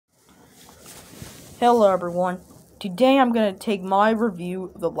Hello everyone, today I'm going to take my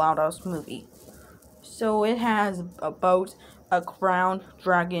review of the Loud House movie. So it has a boat, a crown,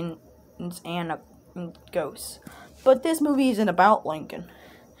 dragons, and ghosts. But this movie isn't about Lincoln,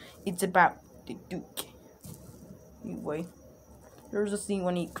 it's about the Duke. Anyway, there's a scene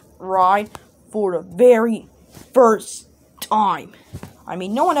when he cried for the very first time. I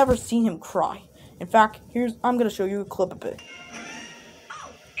mean, no one ever seen him cry. In fact, I'm going to show you a clip of it.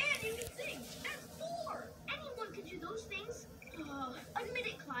 Admit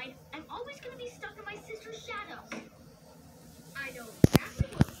it, Clyde. I'm always going to be stuck in my sister's shadow. I know exactly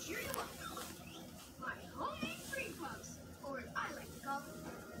what will cheer you up. My homemade cream puffs, or as I like to call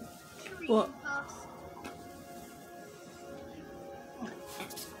them, cream puffs.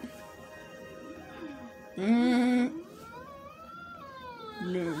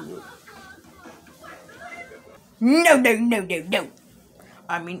 No.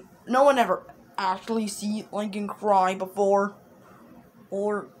 I mean, no one ever actually see Lincoln cry before.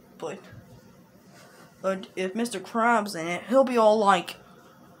 But if Mr. Krabs in it, he'll be all like,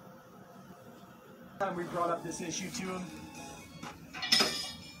 Time we brought up this issue to him.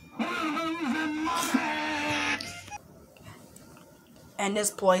 and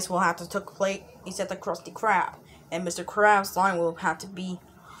this place will have to take place at the Krusty Krab, and Mr. Krabs' line will have to be,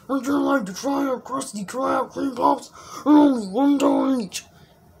 "Would you like to try our Krusty Krab cream puffs? Only $1 each."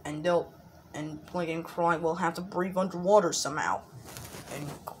 And Lincoln Clyde will have to breathe underwater somehow, and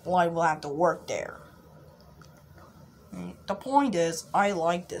Clyde will have to work there. The point is, I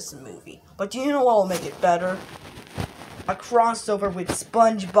like this movie, but do you know what will make it better? A crossover with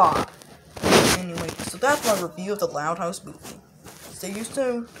SpongeBob. Anyway, so that's my review of the Loud House movie. See you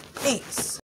soon. Peace.